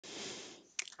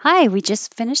Hi, we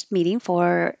just finished meeting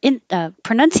for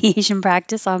pronunciation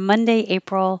practice on Monday,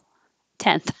 April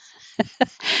 10th.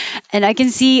 And I can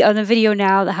see on the video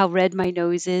now how red my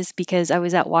nose is because I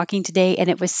was out walking today and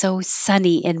it was so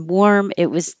sunny and warm. It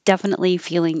was definitely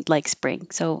feeling like spring.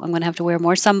 So I'm going to have to wear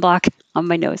more sunblock on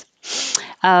my nose.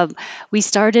 Um, we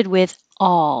started with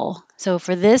all. So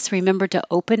for this, remember to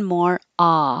open more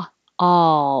all.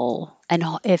 And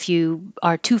if you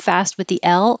are too fast with the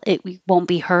L, it won't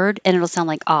be heard and it'll sound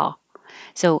like ah.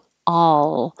 So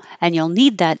all, and you'll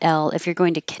need that L if you're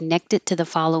going to connect it to the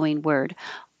following word.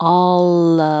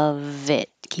 All of it.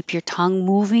 Keep your tongue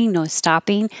moving, no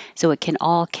stopping, so it can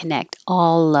all connect.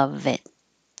 All of it.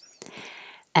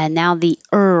 And now the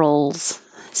earls.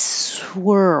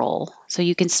 Swirl. So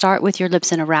you can start with your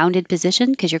lips in a rounded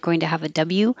position because you're going to have a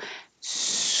W.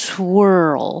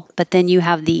 Swirl. But then you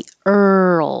have the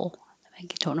earl. I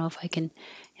don't know if I can,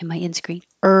 in my in screen.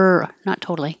 Not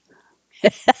totally.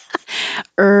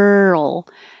 Earl,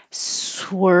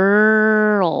 swirl.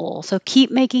 So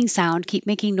keep making sound, keep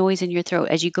making noise in your throat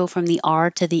as you go from the R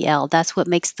to the L. That's what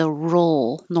makes the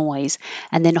roll noise.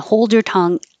 And then hold your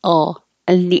tongue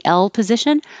in the L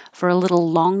position for a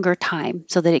little longer time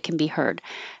so that it can be heard.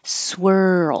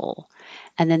 Swirl.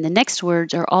 And then the next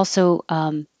words are also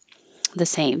the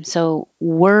same. So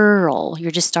whirl,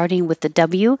 you're just starting with the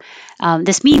W.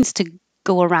 This means to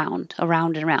go around,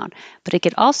 around and around, but it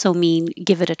could also mean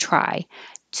give it a try.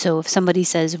 So if somebody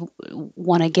says,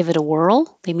 want to give it a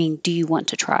whirl, they mean, do you want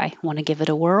to try? Want to give it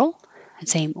a whirl? And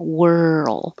same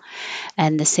whirl.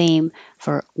 And the same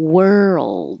for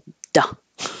world.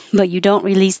 But you don't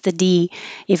release the D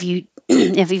if you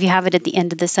if you have it at the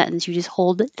end of the sentence, you just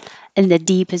hold it in the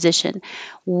D position.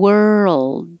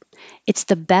 World. It's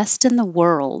the best in the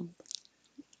world.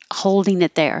 Holding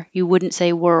it there. You wouldn't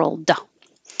say world.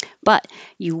 But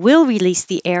you will release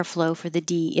the airflow for the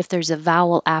D if there's a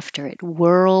vowel after it.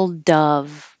 World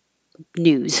of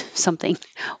news, something.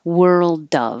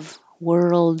 World of.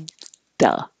 World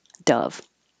dove.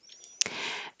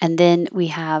 And then we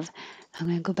have, I'm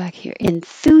going to go back here,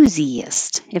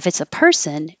 enthusiast. If it's a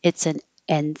person, it's an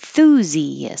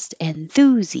enthusiast,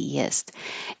 enthusiast.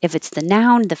 If it's the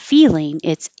noun, the feeling,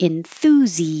 it's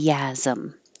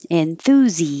enthusiasm,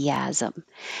 enthusiasm.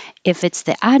 If it's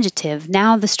the adjective,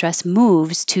 now the stress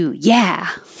moves to yeah,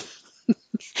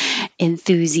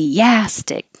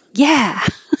 enthusiastic, yeah,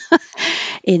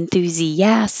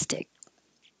 enthusiastic.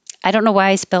 I don't know why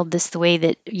I spelled this the way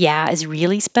that yeah is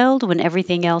really spelled when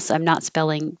everything else I'm not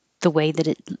spelling the way that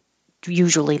it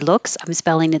usually looks. I'm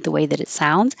spelling it the way that it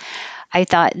sounds. I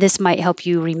thought this might help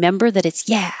you remember that it's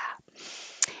yeah.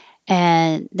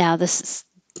 And now this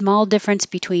small difference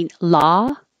between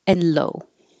la and lo.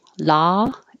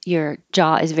 La, your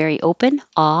jaw is very open.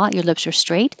 Ah, your lips are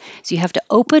straight. So you have to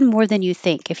open more than you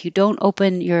think. If you don't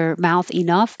open your mouth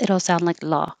enough, it'll sound like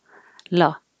la,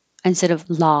 instead of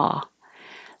la.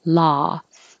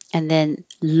 And then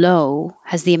low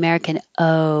has the American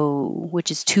O,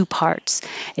 which is two parts.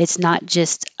 It's not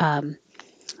just, let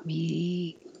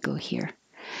me go here.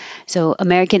 So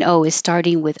American O is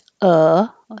starting with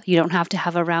You don't have to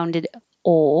have a rounded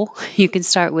O. You can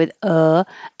start with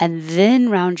and then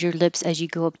round your lips as you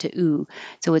go up to oo.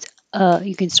 So it's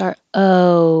you can start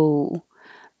but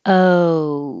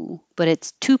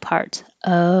it's two parts.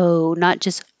 Not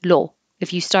just lo.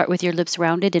 If you start with your lips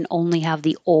rounded and only have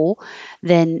the O,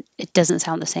 then it doesn't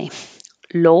sound the same.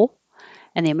 Lo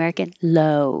and the American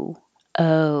low.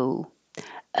 I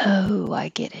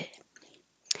get it.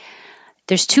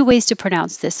 There's two ways to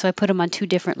pronounce this, so I put them on two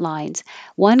different lines.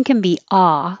 One can be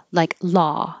like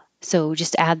law, so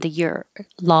just add the yer,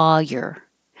 lawyer.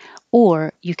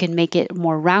 Or you can make it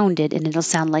more rounded and it'll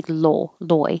sound like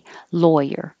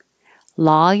lawyer.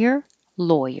 Lawyer,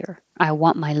 lawyer. I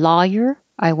want my lawyer,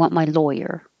 I want my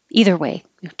lawyer. Either way,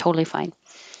 totally fine.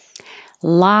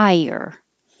 Liar.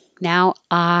 Now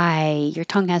your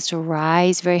tongue has to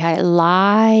rise very high.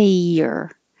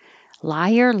 Liar,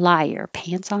 liar,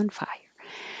 pants on fire.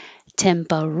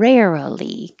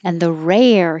 Temporarily. And the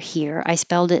rare here, I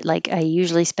spelled it like I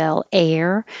usually spell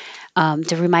air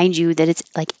to remind you that it's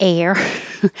like air,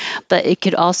 but it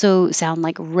could also sound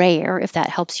like rare if that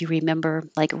helps you remember,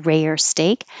 like rare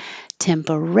steak.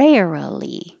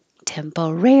 Temporarily,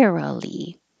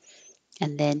 temporarily.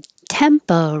 And then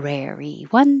temporary.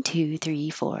 1, 2, 3,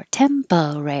 4.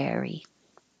 Temporary.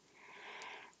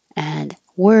 And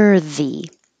worthy.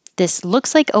 This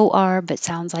looks like OR but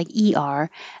sounds like ER,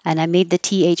 and I made the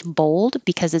TH bold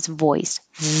because it's voiced.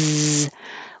 Zzz.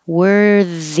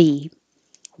 Worthy.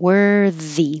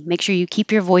 Worthy. Make sure you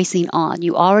keep your voicing on.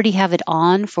 You already have it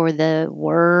on for the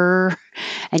word,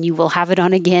 and you will have it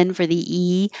on again for the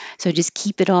E. So just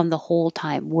keep it on the whole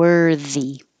time.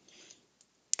 Worthy.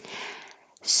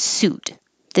 Suit.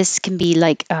 This can be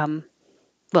like,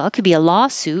 well, it could be a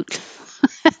lawsuit.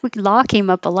 Law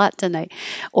came up a lot tonight.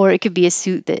 Or it could be a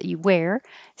suit that you wear.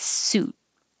 Suit.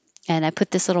 And I put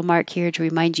this little mark here to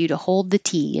remind you to hold the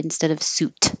T instead of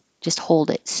suit. Just hold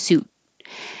it. Suit.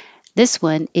 This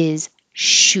one is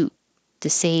shoot. The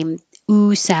same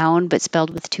oo sound, but spelled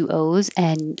with two O's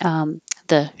and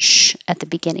the sh at the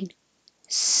beginning.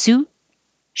 Suit,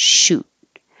 shoot.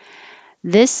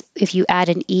 This, if you add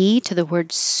an E to the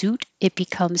word suit, it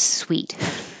becomes sweet.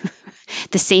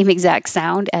 The same exact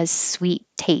sound as sweet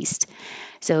taste.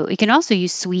 So you can also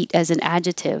use sweet as an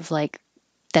adjective, like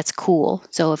that's cool.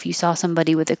 So if you saw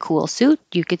somebody with a cool suit,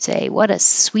 you could say, what a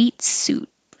sweet suit.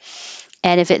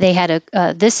 And if they had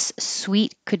this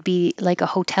suite could be like a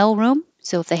hotel room.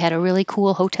 So if they had a really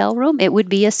cool hotel room, it would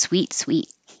be a sweet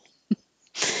suite.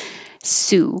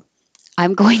 Sue.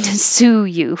 I'm going to sue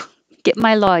you. Get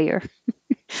my lawyer.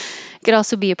 It could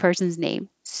also be a person's name.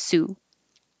 Sue.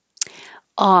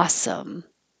 Awesome.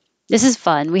 This is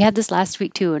fun. We had this last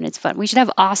week too, and it's fun. We should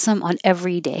have awesome on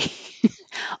every day.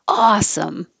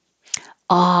 Awesome.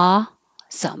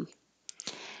 Awesome.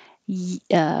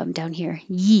 Down here,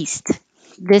 yeast.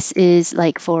 This is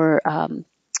like for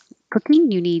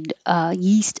cooking. You need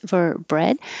yeast for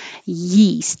bread.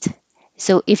 Yeast.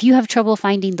 So if you have trouble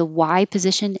finding the Y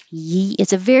position, ye,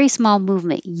 it's a very small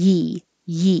movement. Ye,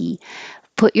 ye.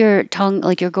 Put your tongue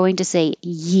like you're going to say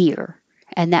year,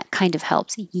 and that kind of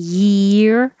helps.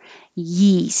 Year,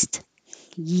 yeast.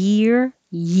 Year,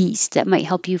 yeast. That might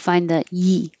help you find the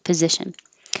ye position.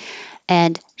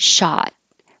 And shot.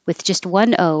 With just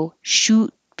one O,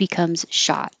 shoot becomes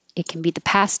shot. It can be the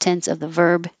past tense of the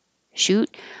verb shoot,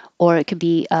 or it could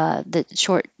be the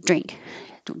short drink.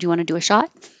 Do you want to do a shot?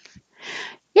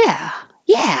 Yeah,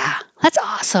 yeah, that's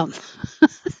awesome.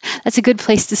 That's a good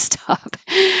place to stop.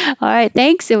 All right,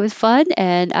 thanks. It was fun,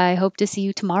 and I hope to see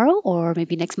you tomorrow, or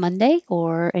maybe next Monday,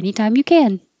 or anytime you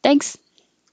can. Thanks.